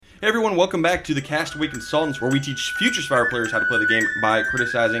Hey everyone, welcome back to the Castaway Consultants, where we teach future Survivor players how to play the game by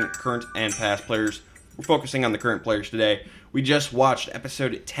criticizing current and past players. We're focusing on the current players today. We just watched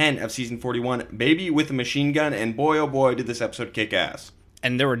episode 10 of season 41, Baby with a Machine Gun, and boy oh boy did this episode kick ass.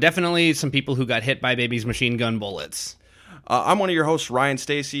 And there were definitely some people who got hit by Baby's machine gun bullets. I'm one of your hosts, Ryan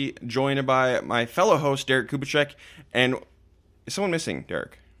Stacy, joined by my fellow host, Derek Kubicek, and is someone missing,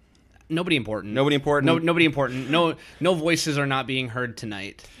 Derek? Nobody important. Nobody important? Nobody important. No voices are not being heard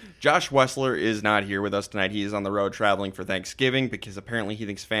tonight. Josh Wessler is not here with us tonight. He is on the road traveling for Thanksgiving because apparently he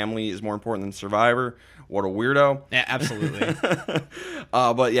thinks family is more important than Survivor. What a weirdo. Yeah, absolutely.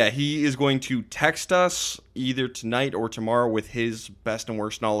 But yeah, he is going to text us either tonight or tomorrow with his best and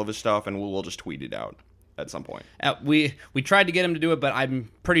worst and all of his stuff, and we'll just tweet it out at some point. We tried to get him to do it, but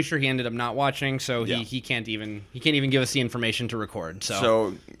I'm pretty sure he ended up not watching, so he can't even give us the information to record.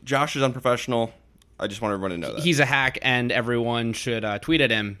 So Josh is unprofessional. I just want everyone to know that. He's a hack, and everyone should tweet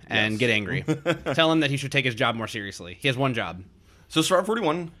at him and get angry. Tell him that he should take his job more seriously. He has one job. So Survivor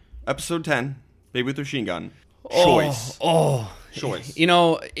 41, episode 10, Baby with a Machine Gun. Choice. Choice. You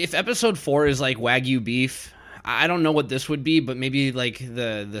know, if episode 4 is like Wagyu beef, I don't know what this would be, but maybe like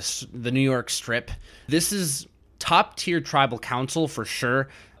the New York Strip. This is top tier tribal council for sure.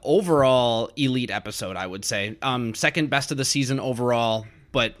 Overall elite episode, I would say. Second best of the season overall.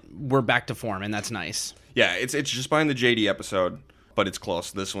 But we're back to form, and that's nice. Yeah, it's just behind the JD episode, but it's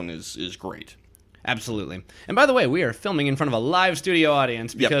close. This one is great. Absolutely. And by the way, we are filming in front of a live studio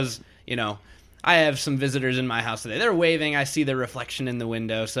audience because, you know, I have some visitors in my house today. They're waving. I see their reflection in the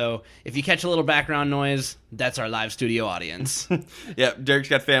window. So if you catch a little background noise, that's our live studio audience. Yeah, Derek's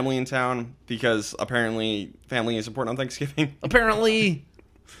got family in town because apparently family is important on Thanksgiving. Apparently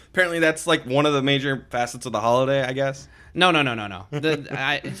that's like one of the major facets of the holiday, I guess. No.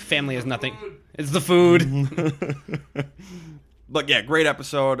 Family is nothing. It's the food. But yeah, great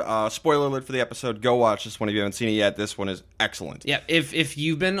episode. Spoiler alert for the episode. Go watch this one if you haven't seen it yet. This one is excellent. Yeah, if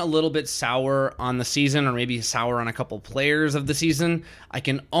you've been a little bit sour on the season or maybe sour on a couple players of the season, I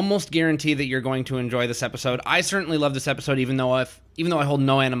can almost guarantee that you're going to enjoy this episode. I certainly love this episode, even though I hold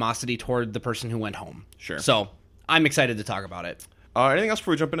no animosity toward the person who went home. Sure. So I'm excited to talk about it. Anything else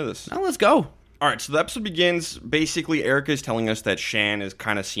before we jump into this? Now let's go. All right, so the episode begins. Basically, Erica is telling us that Shan is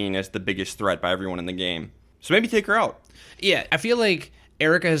kind of seen as the biggest threat by everyone in the game. So maybe take her out. Yeah, I feel like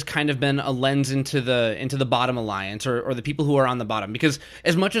Erica has kind of been a lens into the bottom alliance or the people who are on the bottom. Because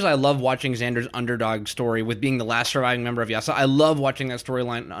as much as I love watching Xander's underdog story with being the last surviving member of Yasa, I love watching that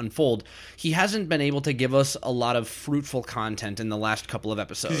storyline unfold. He hasn't been able to give us a lot of fruitful content in the last couple of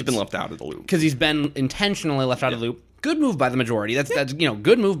episodes. He's been left out of the loop. Because he's been intentionally left out of the loop. Good move by the majority. That's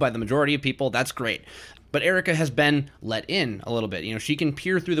good move by the majority of people. That's great. But Erica has been let in a little bit. You know, she can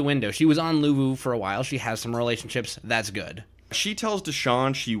peer through the window. She was on Luvu for a while. She has some relationships. That's good. She tells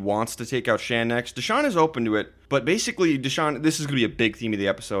Deshawn she wants to take out Shan next. Deshawn is open to it, but basically, Deshawn, this is going to be a big theme of the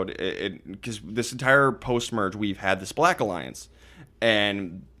episode, because this entire post-merge, we've had this Black Alliance,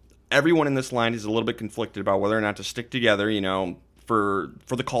 and everyone in this line is a little bit conflicted about whether or not to stick together, you know, for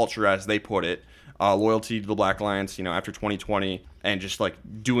the culture, as they put it, loyalty to the Black Alliance, you know, after 2020, and just, like,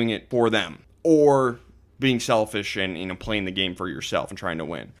 doing it for them, or being selfish and, you know, playing the game for yourself and trying to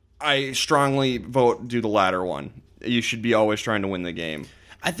win. I strongly vote do the latter one. You should be always trying to win the game.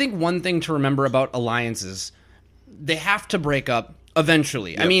 I think one thing to remember about alliances, they have to break up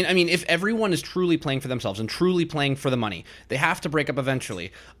eventually. Yep. I mean, if everyone is truly playing for themselves and truly playing for the money, they have to break up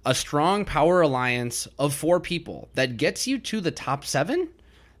eventually. A strong power alliance of 4 people that gets you to the top 7,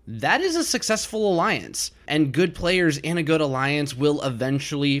 that is a successful alliance. And good players in a good alliance will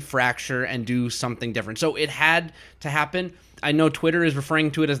eventually fracture and do something different. So it had to happen. I know Twitter is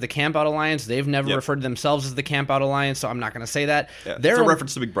referring to it as the Camp Out Alliance. They've never referred to themselves as the Camp Out Alliance, so I'm not going to say that. Yeah, it's a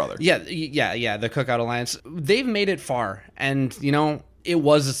reference to Big Brother. Yeah, the Cookout Alliance. They've made it far, and, you know, it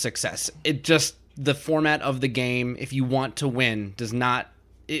was a success. It just, the format of the game, if you want to win, does not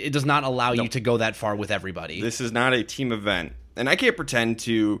allow you to go that far with everybody. This is not a team event. And I can't pretend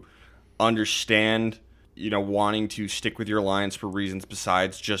to understand, you know, wanting to stick with your alliance for reasons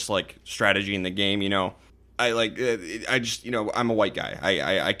besides just, like, strategy in the game, you know. I just, you know, I'm a white guy.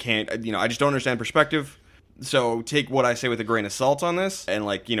 I can't, you know, I just don't understand perspective. So take what I say with a grain of salt on this. And,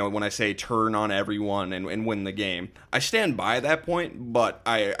 like, you know, when I say turn on everyone and win the game, I stand by that point, but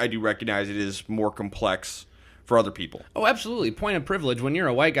I do recognize it is more complex for other people. Oh, absolutely. Point of privilege. When you're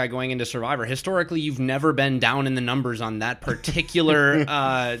a white guy going into Survivor, historically, you've never been down in the numbers on that particular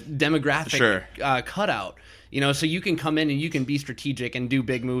demographic cutout. You know, so you can come in and you can be strategic and do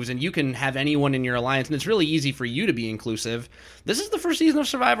big moves, and you can have anyone in your alliance, and it's really easy for you to be inclusive. This is the first season of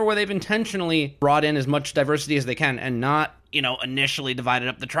Survivor where they've intentionally brought in as much diversity as they can, and not initially divided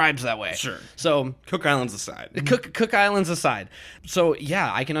up the tribes that way. Sure. So Cook Islands aside. Cook Islands aside. So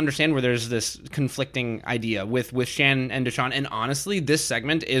yeah, I can understand where there's this conflicting idea with Shan and Deshaun. And honestly, this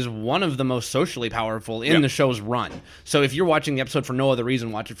segment is one of the most socially powerful in the show's run. So if you're watching the episode for no other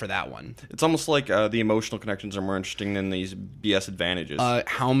reason, watch it for that one. It's almost like the emotional connections are more interesting than these BS advantages.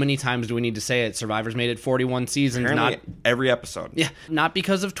 How many times do we need to say it? Survivor's made it 41 seasons. Apparently every episode. Yeah, not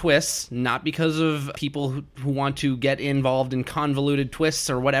because of twists, not because of people who want to get involved in convoluted twists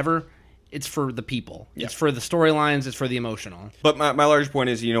or whatever. It's for the people. Yeah. It's for the storylines. It's for the emotional. But my large point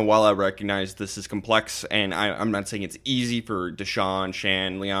is, while I recognize this is complex, and I'm not saying it's easy for Deshaun,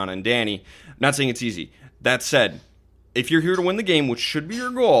 Shan, Liana, and Danny, I'm not saying it's easy. That said, if you're here to win the game, which should be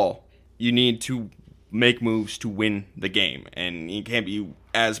your goal, you need to make moves to win the game. And you can't be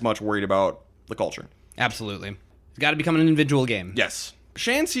as much worried about the culture. Absolutely. It's got to become an individual game. Yes.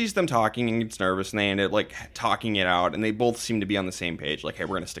 Shan sees them talking and gets nervous, and they end up talking it out, and they both seem to be on the same page, hey, we're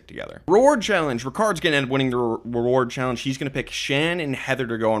going to stick together. Reward challenge. Ricard's going to end up winning the reward challenge. He's going to pick Shan and Heather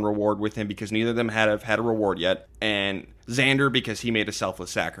to go on reward with him because neither of them have had a reward yet, and Xander because he made a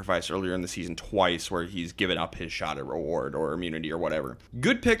selfless sacrifice earlier in the season twice where he's given up his shot at reward or immunity or whatever.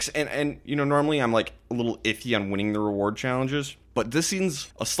 Good picks, and normally I'm a little iffy on winning the reward challenges, but this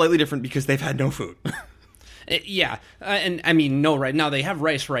season's slightly different because they've had no food. Yeah, and I mean, no, right now they have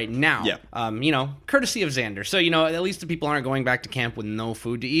rice right now. Yeah. Courtesy of Xander. So, at least the people aren't going back to camp with no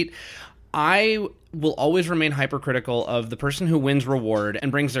food to eat. I will always remain hypercritical of the person who wins reward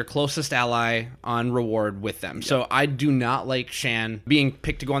and brings their closest ally on reward with them. Yeah. So I do not like Shan being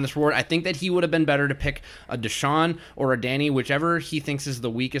picked to go on this reward. I think that he would have been better to pick a Deshaun or a Danny, whichever he thinks is the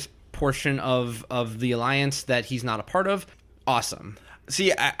weakest portion of the alliance that he's not a part of. Awesome.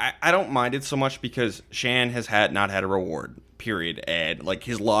 See, I don't mind it so much because Shan has not had a reward, period, and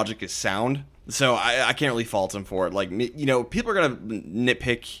his logic is sound, so I can't really fault him for it. People are gonna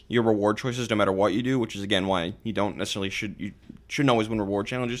nitpick your reward choices no matter what you do, which is again why you don't necessarily shouldn't always win reward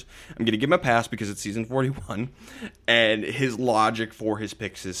challenges. I'm gonna give him a pass because it's season 41, and his logic for his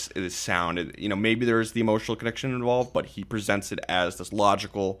picks is sound. Maybe there's the emotional connection involved, but he presents it as these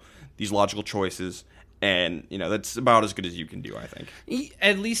logical choices. And, that's about as good as you can do, I think.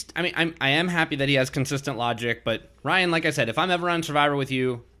 At least, I mean, I am happy that he has consistent logic. But, Ryan, like I said, if I'm ever on Survivor with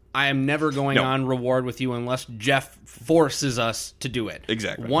you, I am never going on reward with you unless Jeff forces us to do it.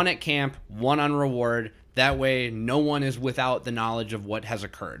 Exactly. One at camp, one on reward. That way, no one is without the knowledge of what has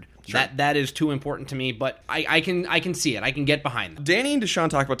occurred. Sure. That is too important to me, but I can see it. I can get behind them. Danny and Deshaun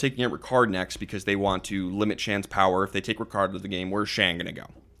talk about taking out Ricard next because they want to limit Shan's power. If they take Ricard out of the game, where's Shan going to go?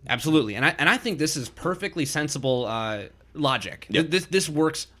 Absolutely, and I think this is perfectly sensible logic. Yep. This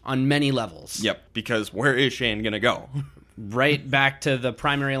works on many levels. Yep, because where is Shan going to go? Right back to the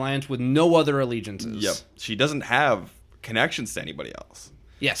primary alliance with no other allegiances. Yep, she doesn't have connections to anybody else.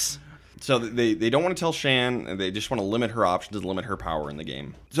 Yes. So they don't want to tell Shan, they just want to limit her options and limit her power in the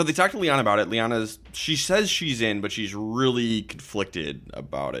game. So they talk to Liana about it. She says she's in, but she's really conflicted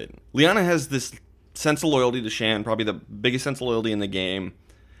about it. Liana has this sense of loyalty to Shan, probably the biggest sense of loyalty in the game,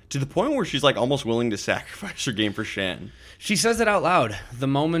 to the point where she's almost willing to sacrifice her game for Shan. She says it out loud. The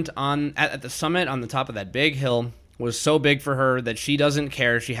moment at the summit on the top of that big hill was so big for her that she doesn't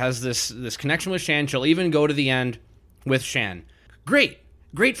care. She has this connection with Shan. She'll even go to the end with Shan. Great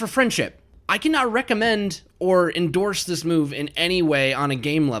for friendship. I cannot recommend or endorse this move in any way on a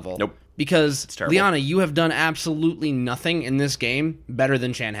game level. Nope. Because, Liana, you have done absolutely nothing in this game better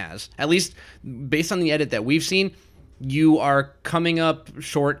than Shan has. At least, based on the edit that we've seen, you are coming up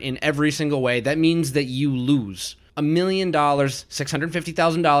short in every single way. That means that you lose. $1 million,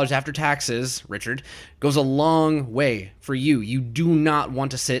 $650,000 after taxes, Richard, goes a long way for you. You do not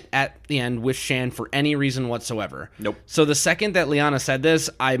want to sit at the end with Shan for any reason whatsoever. Nope. So the second that Liana said this,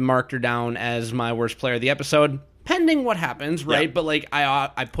 I marked her down as my worst player of the episode. Pending what happens, right? Yeah. But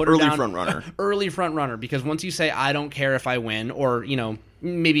I put her down front runner. Early front runner, because once you say I don't care if I win, or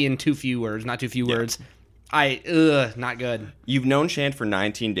maybe in not too few words, not good. You've known Shan for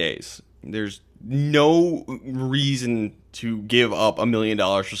 19 days. There's no reason to give up $1 million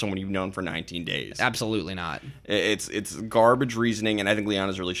for someone you've known for 19 days. Absolutely not. It's garbage reasoning, and I think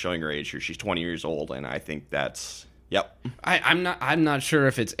Liana's really showing her age here. She's 20 years old, and I think that's. Yep. I'm not sure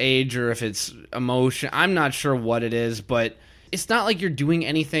if it's age or if it's emotion. I'm not sure what it is, but it's not like you're doing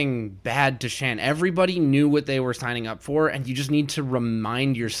anything bad to Shan. Everybody knew what they were signing up for, and you just need to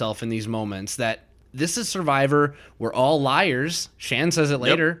remind yourself in these moments that this is Survivor. We're all liars. Shan says it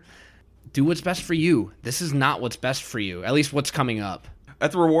later. Yep. Do what's best for you. This is not what's best for you, at least what's coming up.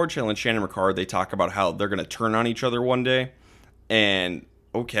 At the reward challenge, Shan and Ricard, they talk about how they're going to turn on each other one day, and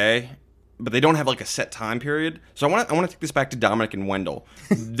okay. but they don't have like a set time period. So I want to take this back to Dominic and Wendell.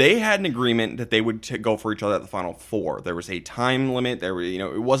 They had an agreement that they would go for each other at the final 4. There was a time limit. There were,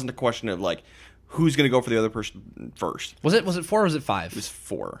 it wasn't a question of like who's going to go for the other person first. Was it 4 or was it 5? It was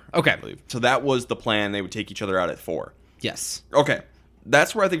 4. Okay. I believe. So that was the plan. They would take each other out at 4. Yes. Okay.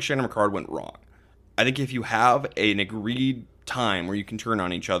 That's where I think Shannon Ricard went wrong. I think if you have an agreed time where you can turn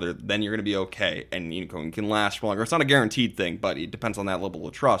on each other, then you're going to be okay, and you can last for longer. It's not a guaranteed thing, but it depends on that level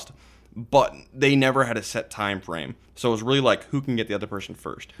of trust. But they never had a set time frame, so it was really like who can get the other person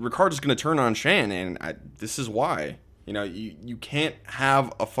first. Ricard is going to turn on Shannon, and this is why. You can't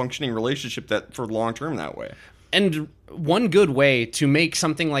have a functioning relationship that for long term that way. And one good way to make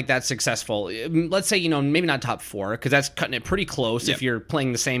something like that successful, let's say, maybe not top 4, because that's cutting it pretty close if you're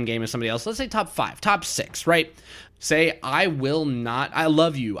playing the same game as somebody else. Let's say top 5, top 6, right? Say, I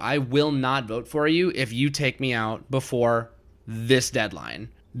love you. I will not vote for you if you take me out before this deadline.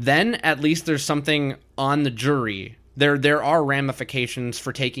 Then at least there's something on the jury. There are ramifications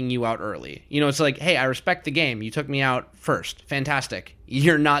for taking you out early. It's like, hey, I respect the game. You took me out first. Fantastic.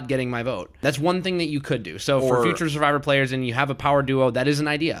 You're not getting my vote. That's one thing that you could do. So for future Survivor players and you have a power duo, that is an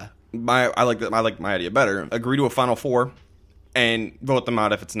idea. I like my idea better. Agree to a final 4 and vote them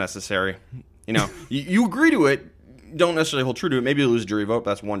out if it's necessary. You agree to it. Don't necessarily hold true to it. Maybe you lose a jury vote,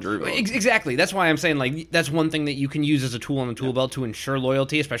 but that's one jury vote. Exactly. That's why I'm saying, like, that's one thing that you can use as a tool on the tool belt to ensure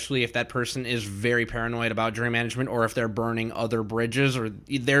loyalty, especially if that person is very paranoid about jury management or if they're burning other bridges or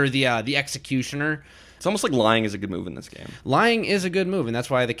they're the executioner. It's almost like lying is a good move in this game. Lying is a good move, and that's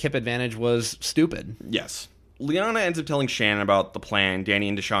why the Kip advantage was stupid. Yes. Liana ends up telling Shannon about the plan Danny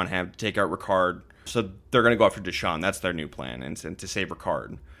and Deshawn have to take out Ricard. So they're going to go after Deshawn. That's their new plan, and to save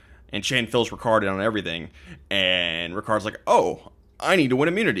Ricard. And Shane fills Ricard in on everything. And Ricard's like, oh, I need to win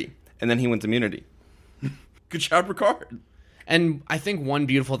immunity. And then he wins immunity. Good job, Ricard. And I think one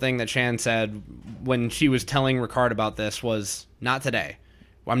beautiful thing that Shan said when she was telling Ricard about this was, not today.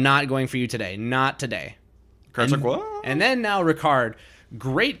 I'm not going for you today. Not today. Ricard's like, what? And then now Ricard,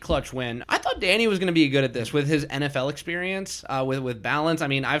 great clutch win. I thought Danny was going to be good at this with his NFL experience, with balance. I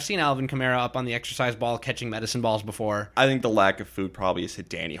mean, I've seen Alvin Kamara up on the exercise ball catching medicine balls before. I think the lack of food probably has hit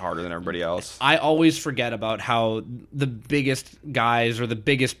Danny harder than everybody else. I always forget about how the biggest guys or the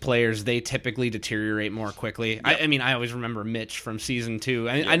biggest players, they typically deteriorate more quickly. Yep. I mean, I always remember Mitch from season 2.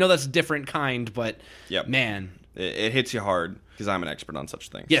 I know that's a different kind, but man. It hits you hard because I'm an expert on such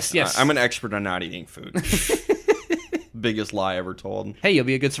things. Yes. I'm an expert on not eating food. Biggest lie ever told. Hey, you'll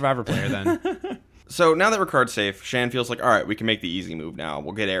be a good Survivor player then. So now that Ricard's safe, Shan feels like, all right, we can make the easy move now.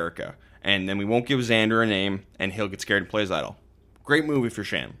 We'll get Erica. And then we won't give Xander a name, and he'll get scared and play as idol. Great move if you're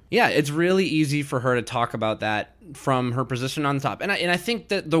Shan. Yeah, it's really easy for her to talk about that from her position on the top. And I think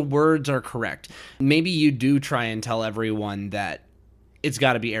that the words are correct. Maybe you do try and tell everyone that it's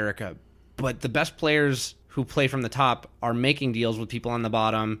got to be Erica. But the best players who play from the top are making deals with people on the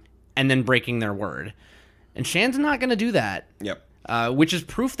bottom and then breaking their word. And Shan's not going to do that. Yep. Which is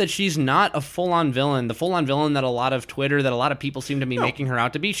proof that she's not a full-on villain. The full-on villain that a lot of Twitter, that a lot of people seem to be making her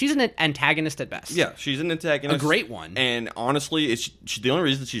out to be. She's an antagonist at best. Yeah, she's an antagonist. A great one. And honestly, the only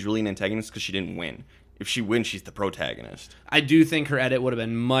reason she's really an antagonist is because she didn't win. If she wins, she's the protagonist. I do think her edit would have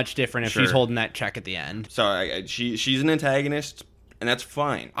been much different if she's holding that check at the end. So she's an antagonist, and that's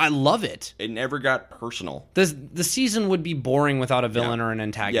fine. I love it. It never got personal. The season would be boring without a villain or an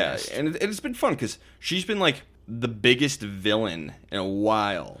antagonist. Yeah, and it's been fun because she's been like the biggest villain in a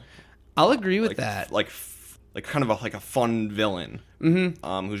while. I'll agree with that. Like kind of a fun villain.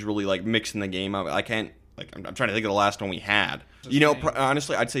 Mm-hmm. Who's really like mixing the game up. I can't I'm trying to think of the last one we had.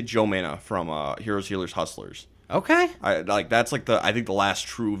 Honestly, I'd say Joe Mena from Heroes, Healers, Hustlers. Okay. That's like I think the last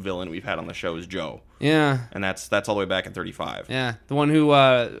true villain we've had on the show is Joe. Yeah. And that's all the way back in 35. Yeah, the one who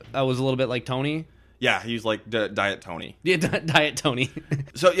was a little bit like Tony. Yeah, he's like Diet Tony. Yeah, Diet Tony.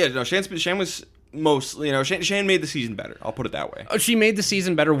 So yeah, no, Shan was mostly, Shan made the season better. I'll put it that way. Oh, she made the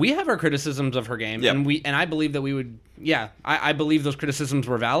season better. We have our criticisms of her game, and I believe that we would. Yeah, I believe those criticisms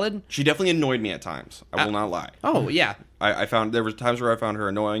were valid. She definitely annoyed me at times. I will not lie. Oh yeah, I found there was times where I found her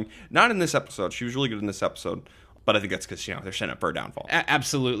annoying. Not in this episode. She was really good in this episode. But I think that's because, they're setting up for a downfall.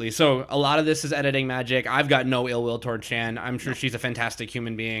 Absolutely. So a lot of this is editing magic. I've got no ill will toward Shan. I'm sure she's a fantastic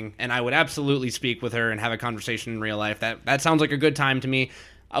human being, and I would absolutely speak with her and have a conversation in real life. That sounds like a good time to me.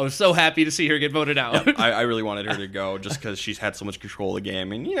 I was so happy to see her get voted out. Yeah, I really wanted her to go just because she's had so much control of the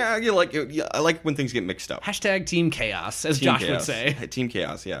game. And I like when things get mixed up. Hashtag Team Chaos, as Josh would say. Team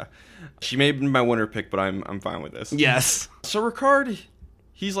Chaos, yeah. She may have been my winner pick, but I'm fine with this. Yes. So Ricard,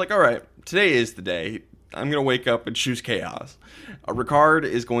 he's like, all right, today is the day. I'm going to wake up and choose chaos. Ricard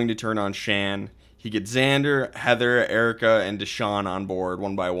is going to turn on Shan. He gets Xander, Heather, Erica, and Deshawn on board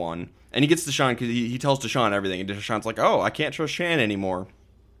one by one. And he gets Deshaun because he tells Deshaun everything. And Deshaun's like, oh, I can't trust Shan anymore.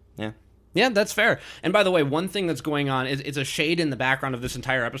 Yeah. Yeah, that's fair. And by the way, one thing that's going on, it's a shade in the background of this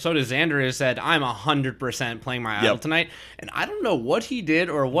entire episode, is Xander has said, I'm 100% playing my idol tonight. And I don't know what he did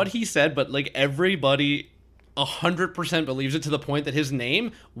or what he said, but like everybody 100% believes it, to the point that his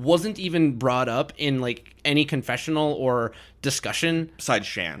name wasn't even brought up in like any confessional or discussion. Besides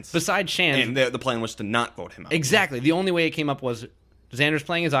Shan's. And the plan was to not vote him out. Exactly. The only way it came up was Xander's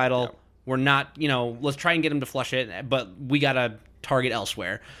playing his idol. Yep. We're not, let's try and get him to flush it, but we got to target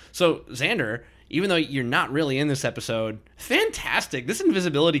elsewhere. So Xander, even though you're not really in this episode, fantastic. This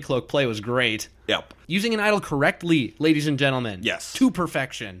invisibility cloak play was great. Yep. Using an idol correctly, ladies and gentlemen. Yes. To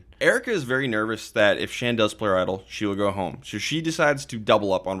perfection. Erica is very nervous that if Shan does play her idol, she will go home. So she decides to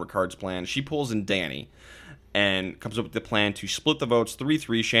double up on Ricard's plan. She pulls in Danny and comes up with the plan to split the votes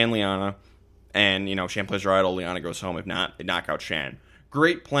 3-3, Shan, Liana. And, Shan plays her idol, Liana goes home. If not, they knock out Shan.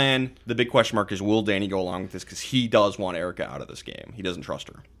 Great plan. The big question mark is, will Danny go along with this? Because he does want Erica out of this game. He doesn't trust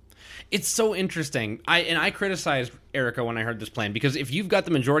her. It's so interesting. I criticized Erica when I heard this plan, because if you've got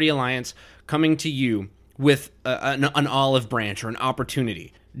the majority alliance coming to you with an olive branch or an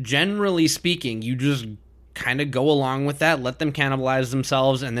opportunity, generally speaking, you just kind of go along with that, let them cannibalize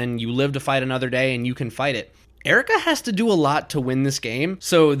themselves, and then you live to fight another day and you can fight it. Erica has to do a lot to win this game.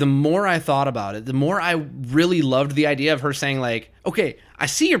 So the more I thought about it, the more I really loved the idea of her saying like, okay, I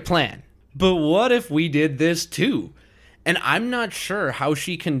see your plan, but what if we did this too? And I'm not sure how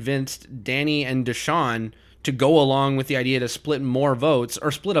she convinced Danny and Deshaun to go along with the idea to split more votes,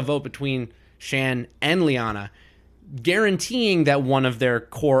 or split a vote between Shan and Liana, guaranteeing that one of their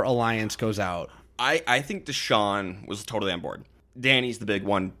core alliance goes out. I think Deshaun was totally on board. Danny's the big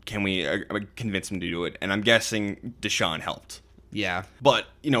one. Can we convince him to do it? And I'm guessing Deshaun helped. Yeah. But,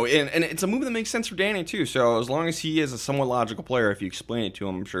 and it's a move that makes sense for Danny, too. So as long as he is a somewhat logical player, if you explain it to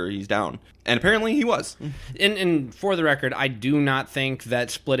him, I'm sure he's down. And apparently he was. And for the record, I do not think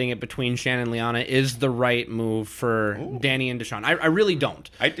that splitting it between Shan and Liana is the right move for Danny and Deshaun. I really don't.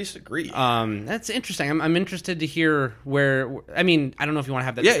 I disagree. That's interesting. I'm interested to hear where... I mean, I don't know if you want to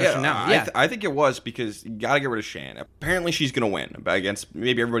have that discussion now. Yeah, I think it was, because you got to get rid of Shan. Apparently she's going to win against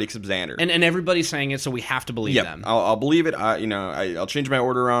maybe everybody except Xander. And everybody's saying it, so we have to believe them. I'll believe it. I'll change my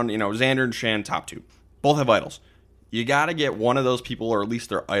order around. Xander and Shan, top two. Both have idols. You got to get one of those people, or at least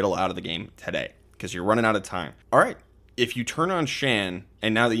their idol, out of the game today, because you're running out of time. All right. If you turn on Shan,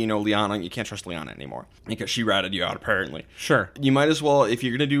 and now that you know Liana, you can't trust Liana anymore, because she ratted you out, apparently. Sure. You might as well, if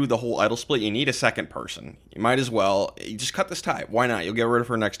you're going to do the whole idol split, you need a second person. You might as well, you just cut this tie. Why not? You'll get rid of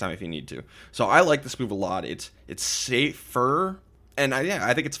her next time if you need to. So I like this move a lot. It's safer, and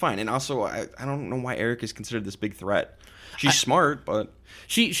I think it's fine. And also, I don't know why Eric is considered this big threat. She's smart, but...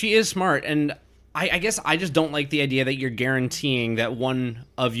 She is smart, and... I guess I just don't like the idea that you're guaranteeing that one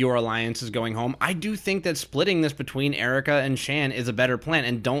of your alliance is going home. I do think that splitting this between Erica and Shan is a better plan,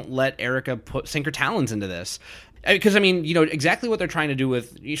 and don't let Erica sink her talons into this. Because, exactly what they're trying to do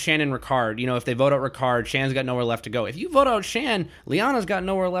with Shan and Ricard. If they vote out Ricard, Shan's got nowhere left to go. If you vote out Shan, Liana's got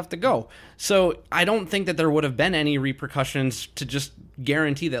nowhere left to go. So I don't think that there would have been any repercussions to just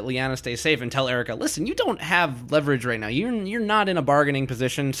guarantee that Liana stays safe and tell Erica, listen, you don't have leverage right now. You're not in a bargaining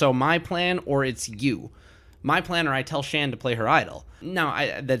position, so my plan, or it's you. My plan, or I tell Shan to play her idol.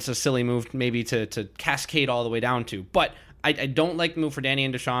 Now, that's a silly move maybe to cascade all the way down to, but... I don't like the move for Danny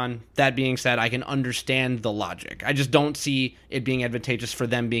and Deshaun. That being said, I can understand the logic. I just don't see it being advantageous for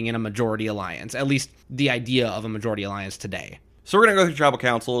them being in a majority alliance, at least the idea of a majority alliance today. So we're going to go through Tribal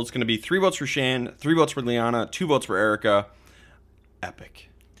Council. It's going to be 3 votes for Shan, 3 votes for Liana, 2 votes for Erica.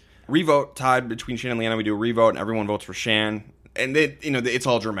 Epic. Revote, tied between Shan and Liana. We do a revote, and everyone votes for Shan. And it's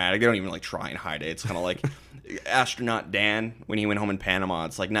all dramatic. They don't even try and hide it. It's kind of like Astronaut Dan when he went home in Panama.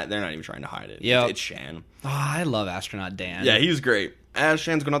 It's like they're not even trying to hide it. Yeah, it's Shan. Oh, I love Astronaut Dan. Yeah, he's great. As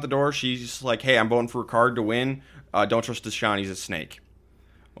Shan's going out the door, she's like, "Hey, I'm voting for Ricard to win. Don't trust Deshaun. He's a snake."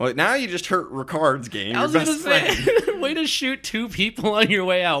 Well, now you just hurt Ricard's game. I was going to say, way to shoot 2 people on your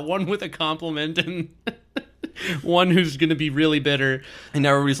way out. One with a compliment and one who's going to be really bitter. And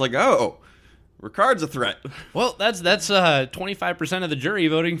now everybody's like, "Oh, Ricard's a threat." Well, that's 25% of the jury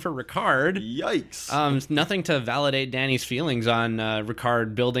voting for Ricard. Yikes. Nothing to validate Danny's feelings on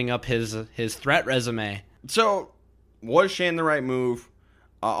Ricard building up his threat resume. So, was Shan the right move?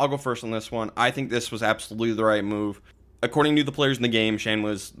 I'll go first on this one. I think this was absolutely the right move. According to the players in the game, Shan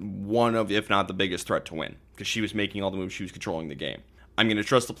was one of, if not the biggest threat to win, because she was making all the moves, she was controlling the game. I'm going to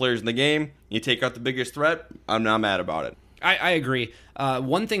trust the players in the game. You take out the biggest threat, I'm not mad about it. I agree.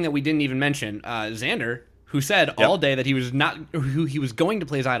 One thing that we didn't even mention, Xander, who said all day that he was going to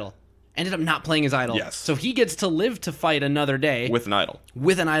play his idol, ended up not playing his idol. Yes. So he gets to live to fight another day With an idol.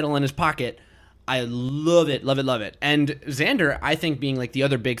 with an idol in his pocket. I love it, love it, love it. And Xander, I think, being like the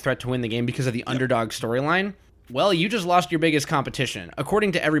other big threat to win the game because of the underdog storyline. Well, you just lost your biggest competition,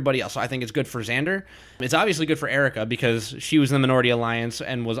 according to everybody else. So I think it's good for Xander. It's obviously good for Erica because she was in the Minority Alliance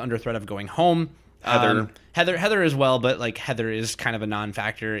and was under threat of going home. Heather as well, but like Heather is kind of a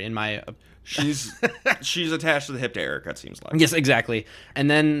non-factor in my. She's attached to the hip to Erica, it seems like. Yes, exactly.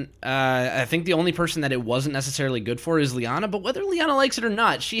 And then I think the only person that it wasn't necessarily good for is Liana, but whether Liana likes it or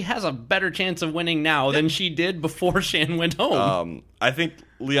not, she has a better chance of winning now than she did before Shan went home. I think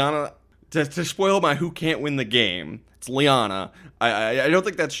Liana, to spoil my who can't win the game, it's Liana. I don't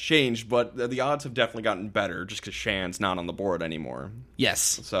think that's changed, but the odds have definitely gotten better just because Shan's not on the board anymore. Yes.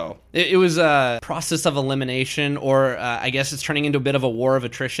 So it was a process of elimination, or I guess it's turning into a bit of a war of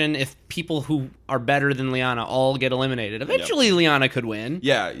attrition. If people who are better than Liana all get eliminated, eventually Liana could win.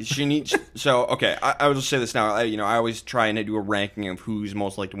 Yeah, she needs. So okay, I will just say this now. I always try and do a ranking of who's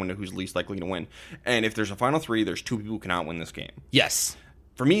most likely to win and who's least likely to win. And if there's a final three, there's two people who cannot win this game. Yes.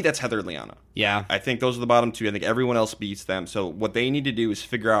 For me, that's Heather and Liana. Yeah. I think those are the bottom two. I think everyone else beats them. So what they need to do is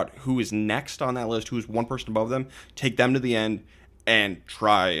figure out who is next on that list, who's one person above them, take them to the end, and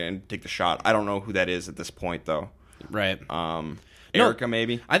try and take the shot. I don't know who that is at this point, though. Right. Erica,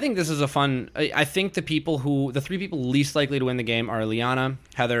 maybe? I think this is a fun... I think the three people least likely to win the game are Liana,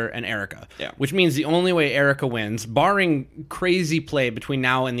 Heather, and Erica. Yeah. Which means the only way Erica wins, barring crazy play between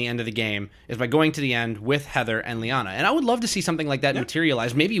now and the end of the game, is by going to the end with Heather and Liana. And I would love to see something like that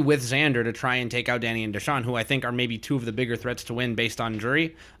materialize, maybe with Xander to try and take out Danny and Deshawn, who I think are maybe two of the bigger threats to win based on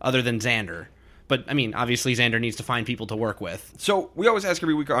jury, other than Xander. But, I mean, obviously Xander needs to find people to work with. So we always ask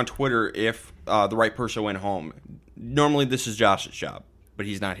every week on Twitter if the right person went home. Normally this is Josh's job, but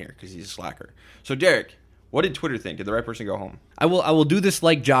he's not here because he's a slacker. So, Derek, what did Twitter think? Did the right person go home? I will do this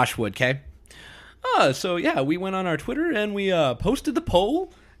like Josh would, okay? So yeah, we went on our Twitter and we posted the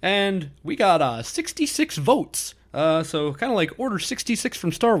poll, and we got 66 votes. So kind of like Order 66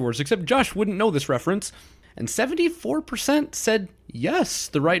 from Star Wars, except Josh wouldn't know this reference. And 74% said yes,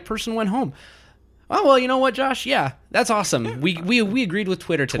 the right person went home. Oh, well, you know what, Josh? Yeah, that's awesome. We agreed with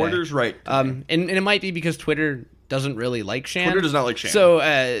Twitter today. Twitter's right. And it might be because Twitter doesn't really like Shan. Twitter does not like Shan. So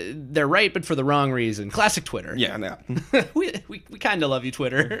they're right, but for the wrong reason. Classic Twitter. Yeah. we kind of love you,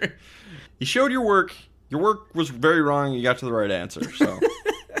 Twitter. You showed your work. Your work was very wrong. You got to the right answer. So,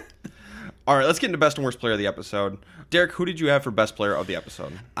 all right, let's get into best and worst player of the episode. Derek, who did you have for best player of the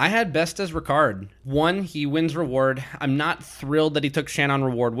episode? I had best as Ricard. One, he wins reward. I'm not thrilled that he took Shan on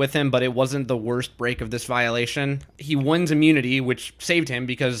reward with him, but it wasn't the worst break of this violation. He wins immunity, which saved him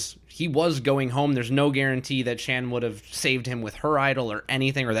because he was going home. There's no guarantee that Shan would have saved him with her idol or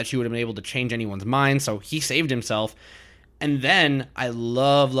anything, or that she would have been able to change anyone's mind, so he saved himself. And then I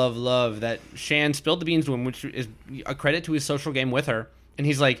love that Shan spilled the beans to him, which is a credit to his social game with her. And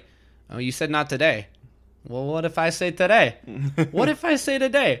he's like, oh, you said not today. Well, what if I say today? What if I say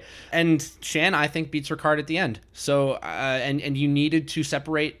today? And Shan, I think, beats Ricard at the end. So, and you needed to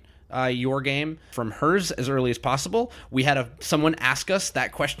separate your game from hers as early as possible. We had someone ask us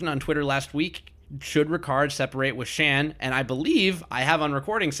that question on Twitter last week. Should Ricard separate with Shan? And I believe I have on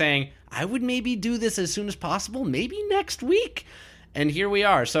recording saying, I would maybe do this as soon as possible, maybe next week. And here we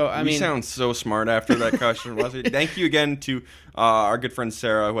are. So I mean, you sound so smart after that question. Thank you again to our good friend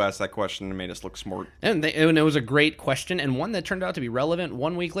Sarah who asked that question and made us look smart. And it was a great question and one that turned out to be relevant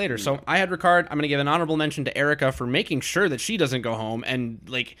 1 week later. So I had Ricard. I'm going to give an honorable mention to Erica for making sure that she doesn't go home and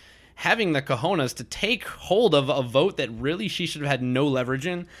like having the cojones to take hold of a vote that really she should have had no leverage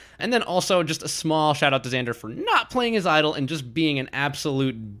in. And then also just a small shout out to Xander for not playing his idol and just being an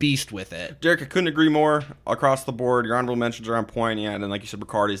absolute beast with it. Derek, I couldn't agree more across the board. Your honorable mentions are on point. Yeah, and then like you said,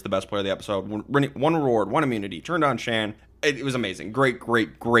 Ricard is the best player of the episode. One reward, one immunity, turned on Shan. It was amazing. Great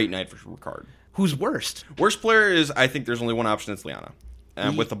night for Ricard. Who's worst? Worst player is, I think there's only one option. It's Liana.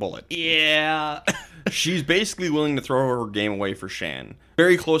 With the bullet. Yeah. She's basically willing to throw her game away for Shan.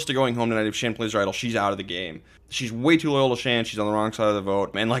 Very close to going home tonight. If Shan plays her idol, she's out of the game. She's way too loyal to Shan. She's on the wrong side of the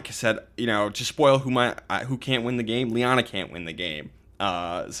vote. And like I said, to spoil who can't win the game, Liana can't win the game.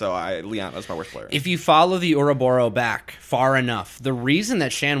 Liana's my worst player. If you follow the Ouroboros back far enough, the reason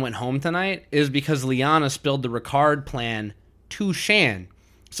that Shan went home tonight is because Liana spilled the Ricard plan to Shan.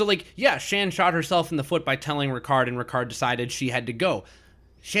 So, Shan shot herself in the foot by telling Ricard, and Ricard decided she had to go.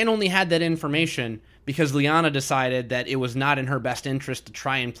 Shan only had that information because Liana decided that it was not in her best interest to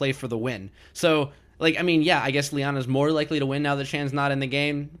try and play for the win. So, I guess Liana's more likely to win now that Shan's not in the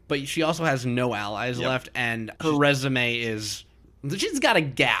game, but she also has no allies left, and her resume is... She's got a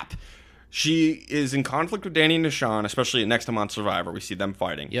gap. She is in conflict with Danny and Deshaun, especially next time on Survivor. We see them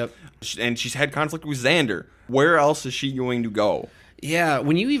fighting. Yep. And she's had conflict with Xander. Where else is she going to go? Yeah,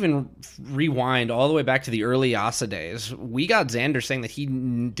 when you even rewind all the way back to the early Asa days, we got Xander saying that he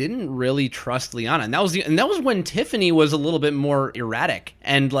didn't really trust Liana, and that was when Tiffany was a little bit more erratic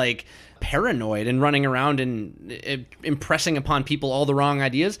and like paranoid and running around and impressing upon people all the wrong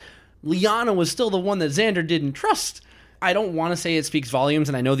ideas. Liana was still the one that Xander didn't trust. I don't want to say it speaks volumes,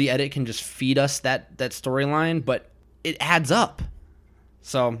 and I know the edit can just feed us that storyline, but it adds up.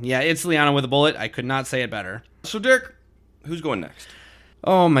 So yeah, it's Liana with a bullet. I could not say it better. So Derek, who's going next?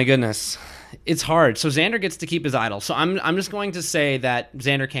 Oh my goodness. It's hard. So Xander gets to keep his idol. So I'm just going to say that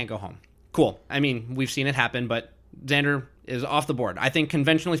Xander can't go home. Cool. I mean, we've seen it happen, but Xander is off the board. I think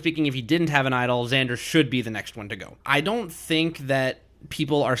conventionally speaking, if he didn't have an idol, Xander should be the next one to go. I don't think that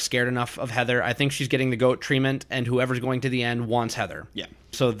people are scared enough of Heather. I think she's getting the GOAT treatment, and whoever's going to the end wants Heather. Yeah.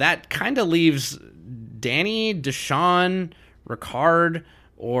 So that kind of leaves Danny, Deshaun, Ricard,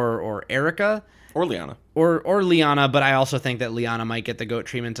 or Erica. Or Liana. Or Liana, but I also think that Liana might get the GOAT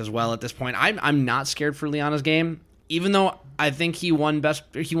treatment as well at this point. I'm not scared for Liana's game. Even though I think he won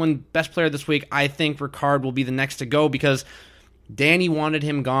best player this week, I think Ricard will be the next to go because Danny wanted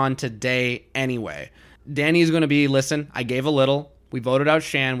him gone today anyway. Danny's going to be, listen, I gave a little. We voted out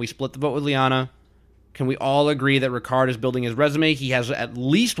Shan. We split the vote with Liana. Can we all agree that Ricard is building his resume? He has at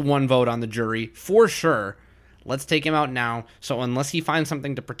least one vote on the jury, for sure. Let's take him out now. So unless he finds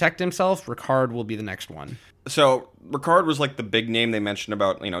something to protect himself, Ricard will be the next one. So Ricard was like the big name they mentioned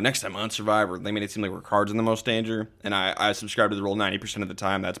about, next time on Survivor. They made it seem like Ricard's in the most danger. And I subscribe to the rule 90% of the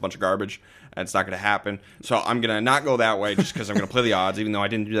time. That's a bunch of garbage. And it's not going to happen. So I'm going to not go that way just because I'm going to play the odds, even though I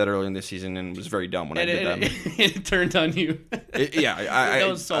didn't do that earlier in this season and was very dumb when I did that. It turned on you. That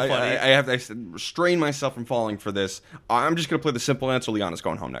was so funny. I have to restrain myself from falling for this. I'm just going to play the simple answer. Liana's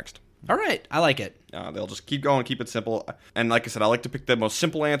going home next. All right. I like it. They'll just keep going, keep it simple. And like I said, I like to pick the most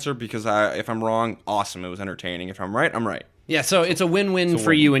simple answer because if I'm wrong, awesome. It was entertaining. If I'm right, I'm right. Yeah, so it's a win-win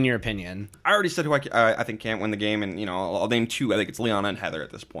for you in your opinion. I already said who I think can't win the game, and I'll name two. I think it's Liana and Heather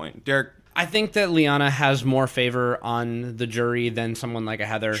at this point. Derek? I think that Liana has more favor on the jury than someone like a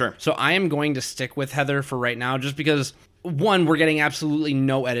Heather. Sure. So I am going to stick with Heather for right now just because, one, we're getting absolutely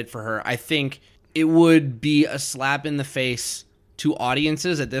no edit for her. I think it would be a slap in the face to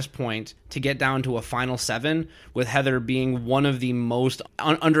audiences at this point to get down to a final 7 with Heather being one of the most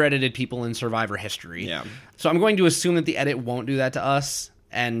under-edited people in Survivor history. Yeah. So I'm going to assume that the edit won't do that to us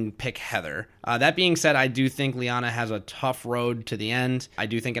and pick Heather. That being said, I do think Liana has a tough road to the end. I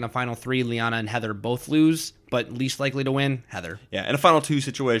do think in a final 3, Liana and Heather both lose, but least likely to win, Heather. Yeah, in a final 2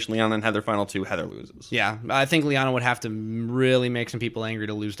 situation, Liana and Heather final 2, Heather loses. Yeah, I think Liana would have to really make some people angry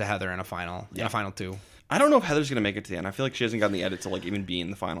to lose to Heather in a final 2. I don't know if Heather's going to make it to the end. I feel like she hasn't gotten the edit to even be in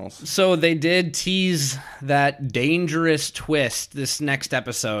the finals. So they did tease that dangerous twist this next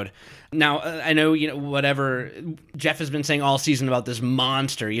episode. Now, I know, whatever Jeff has been saying all season about this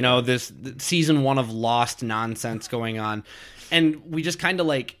monster, this season 1 of Lost nonsense going on. And we just kind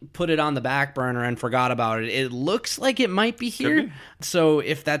of put it on the back burner and forgot about it. It looks like it might be here. So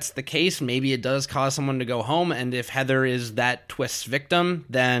if that's the case, maybe it does cause someone to go home. And if Heather is that twist's victim,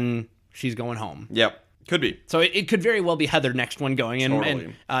 then she's going home. Yep. Could be. So it could very well be Heather next one going,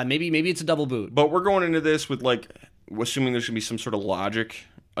 and maybe it's a double boot. But we're going into this with assuming there's going to be some sort of logic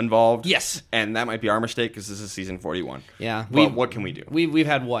involved. Yes, and that might be our mistake because this is season 41. Yeah, but what can we do? We've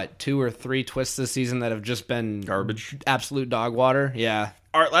had 2 or 3 twists this season that have just been garbage, absolute dog water. Yeah.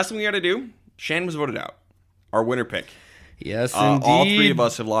 All right, last thing we got to do. Shan was voted out. Our winner pick. Yes, indeed. All 3 of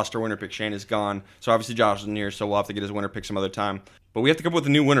us have lost our winner pick. Shan is gone. So obviously Josh isn't here, so we'll have to get his winner pick some other time. But we have to come up with a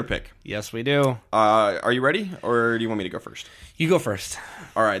new winner pick. Yes, we do. Are you ready, or do you want me to go first? You go first.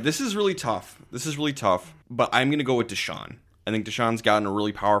 All right, this is really tough. But I'm going to go with Deshaun. I think Deshaun's gotten a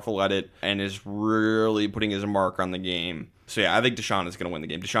really powerful edit and is really putting his mark on the game. So yeah, I think Deshaun is going to win the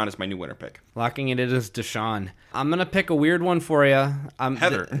game. Deshaun is my new winner pick. Locking it in as Deshaun. I'm going to pick a weird one for you.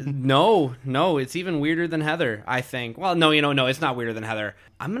 Heather. No, it's even weirder than Heather, I think. Well, no, it's not weirder than Heather.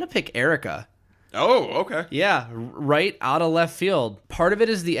 I'm going to pick Erica. Oh, okay. Yeah, right out of left field. Part of it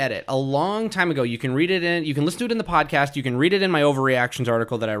is the edit. A long time ago, you can listen to it in the podcast, you can read it in my overreactions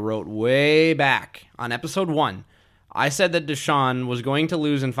article that I wrote way back on episode 1. I said that Deshaun was going to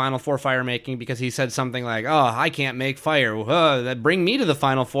lose in Final 4 fire making because he said something like, I can't make fire. Bring me to the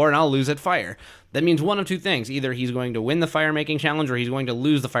Final 4 and I'll lose at fire. That means one of two things. Either he's going to win the fire making challenge or he's going to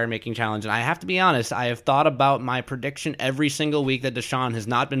lose the fire making challenge. And I have to be honest, I have thought about my prediction every single week that Deshaun has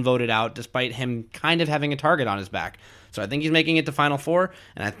not been voted out despite him kind of having a target on his back. So I think he's making it to Final Four,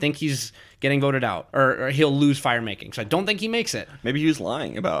 and I think he's getting voted out, or he'll lose fire making. So I don't think he makes it. Maybe he was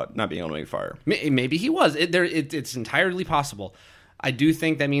lying about not being able to make fire. Maybe he was. It's entirely possible. I do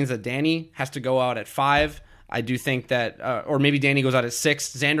think that means that Danny has to go out at 5. I do think that, or maybe Danny goes out at 6.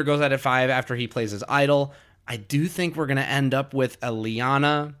 Xander goes out at 5 after he plays his idol. I do think we're going to end up with a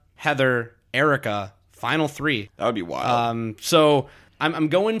Liana, Heather, Erica Final 3. That would be wild. So I'm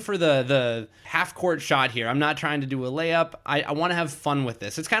going for the half court shot here. I'm not trying to do a layup. I want to have fun with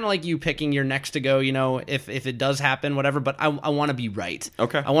this. It's kind of like you picking your next to go, if it does happen, whatever, but I want to be right.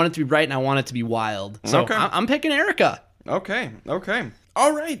 Okay. I want it to be right, and I want it to be wild. So Okay. I'm picking Erica. Okay.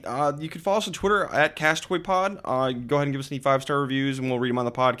 All right. You can follow us on Twitter at CastawayPod. Go ahead and give us any 5-star reviews, and we'll read them on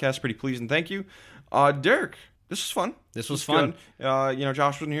the podcast. Pretty pleased, and thank you. Derek, this was fun. This was fun. Good.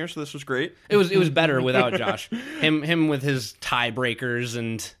 Josh wasn't here, so this was great. It was better without Josh. Him with his tiebreakers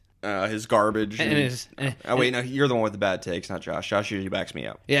and His garbage. and his wait, no, you're the one with the bad takes, not Josh. Josh usually backs me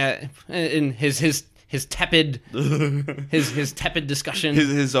up. yeah, and his tepid his tepid discussion.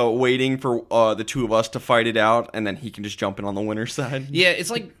 His waiting for the two of us to fight it out, and then he can just jump in on the winner's side. Yeah, it's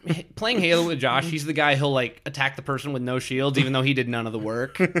like playing Halo with Josh. He's the guy who'll attack the person with no shields, even though he did none of the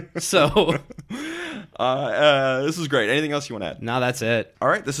work. So, this is great. Anything else you want to add? now that's it. All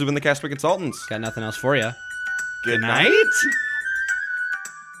right, this has been the Castaway Consultants. Got nothing else for you. Good night.